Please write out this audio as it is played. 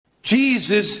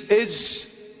Jesus is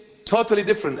totally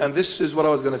different, and this is what I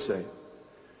was going to say.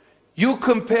 You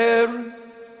compare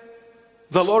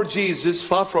the Lord Jesus,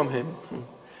 far from him,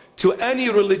 to any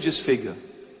religious figure.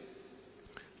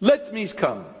 Let me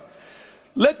come.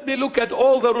 Let me look at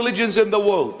all the religions in the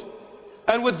world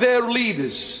and with their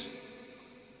leaders.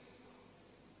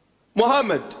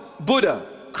 Muhammad, Buddha,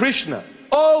 Krishna,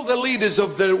 all the leaders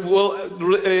of the world,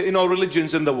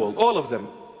 religions in the world, all of them.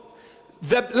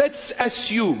 Let's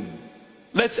assume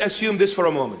this for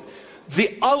a moment.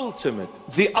 The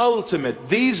ultimate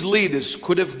these leaders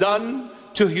could have done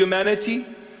to humanity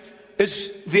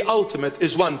is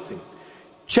one thing.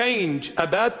 Change a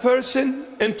bad person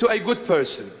into a good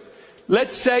person.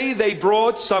 Let's say they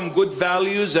brought some good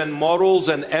values and morals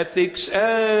and ethics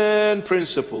and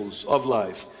principles of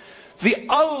life. The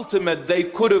ultimate they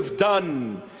could have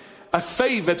done a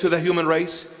favor to the human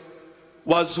race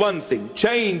was one thing: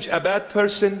 change a bad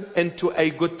person into a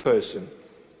good person.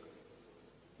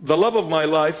 The love of my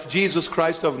life, Jesus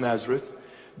Christ of Nazareth,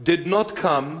 did not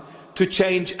come to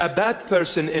change a bad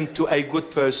person into a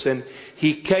good person.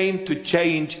 He came to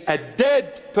change a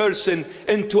dead person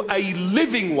into a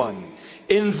living one.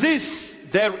 In this,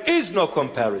 there is no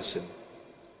comparison.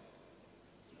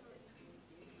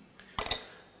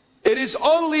 It is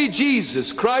only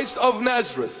Jesus Christ of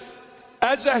Nazareth,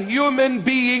 as a human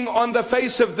being on the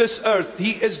face of this earth.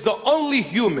 He is the only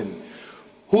human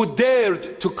who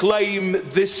dared to claim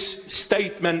this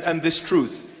statement and this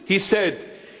truth. He said,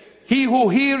 "He who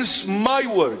hears my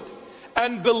word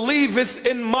and believeth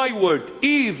in my word,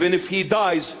 even if he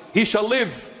dies, he shall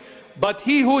live. But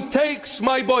he who takes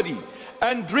my body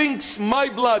and drinks my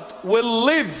blood will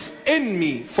live in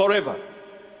me forever.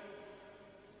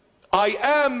 I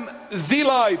am the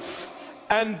life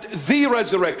and the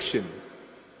resurrection."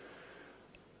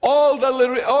 All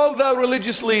the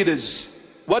religious leaders,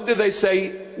 what did they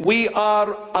say? We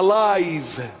are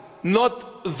alive,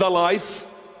 not the life.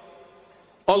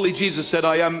 Only Jesus said,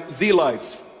 "I am the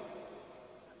life,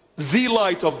 the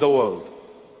light of the world.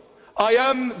 I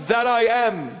am that I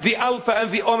am, the Alpha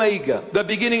and the Omega, the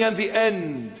beginning and the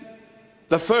end,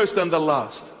 the first and the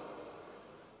last."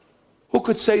 Who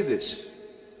could say this?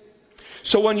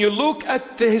 So when you look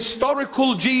at the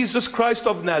historical Jesus Christ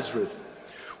of Nazareth,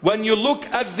 when you look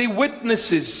at the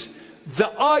witnesses,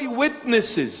 the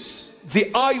eyewitnesses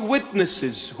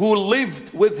who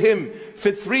lived with him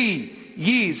for 3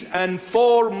 years and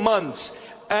 4 months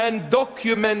and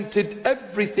documented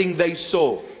everything they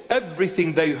saw,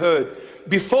 everything they heard,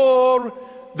 before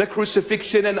the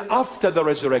crucifixion and after the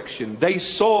resurrection, they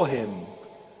saw him,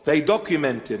 they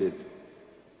documented it.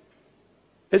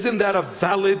 Isn't that a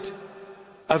valid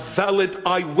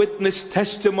eyewitness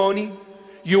testimony?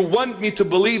 You want me to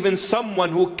believe in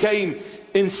someone who came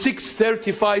in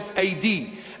 635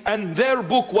 AD and their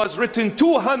book was written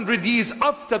 200 years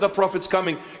after the prophet's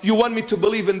coming? You want me to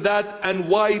believe in that and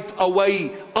wipe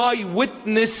away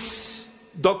eyewitness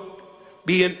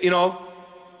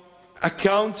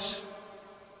accounts,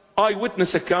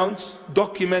 eyewitness accounts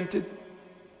documented?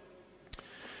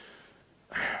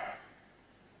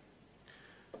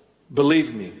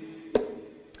 Believe me,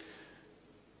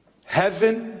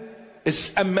 heaven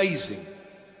is amazing.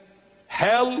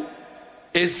 Hell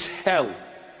is hell.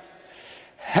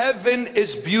 Heaven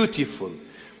is beautiful.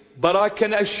 But I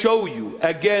can assure you,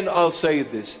 again I'll say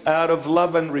this, out of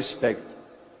love and respect,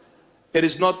 it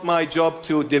is not my job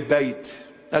to debate.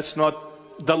 That's not,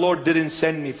 the Lord didn't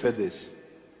send me for this.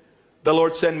 The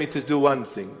Lord sent me to do one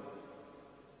thing: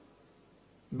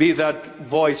 be that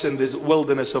voice in this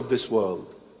wilderness of this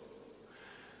world.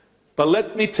 But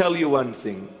let me tell you one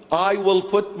thing: I will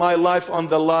put my life on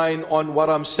the line on what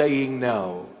I'm saying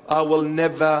now. I will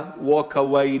never walk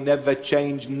away, never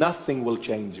change. Nothing will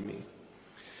change me.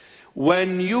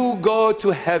 When you go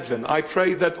to heaven, I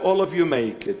pray that all of you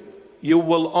make it, you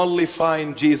will only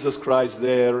find Jesus Christ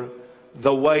there,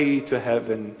 the way to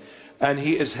heaven, and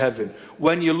he is heaven.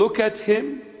 When you look at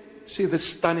him, see the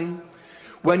stunning,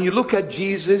 when you look at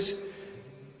Jesus,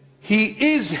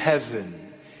 he is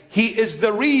heaven. He is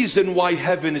the reason why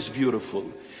heaven is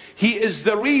beautiful. He is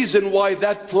the reason why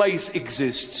that place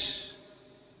exists.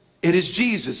 It is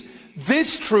Jesus.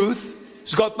 This truth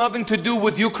has got nothing to do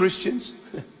with you Christians,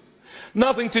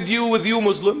 nothing to do with you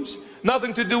Muslims,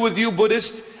 nothing to do with you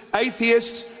Buddhists,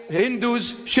 atheists,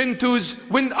 Hindus, Shintos,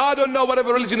 I don't know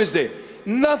whatever religion is there.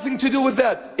 Nothing to do with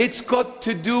that. It's got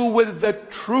to do with the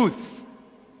truth.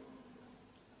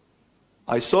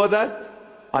 I saw that,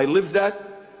 I lived that,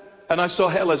 and I saw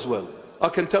hell as well. I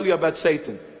can tell you about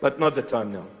Satan, but not the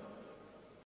time now.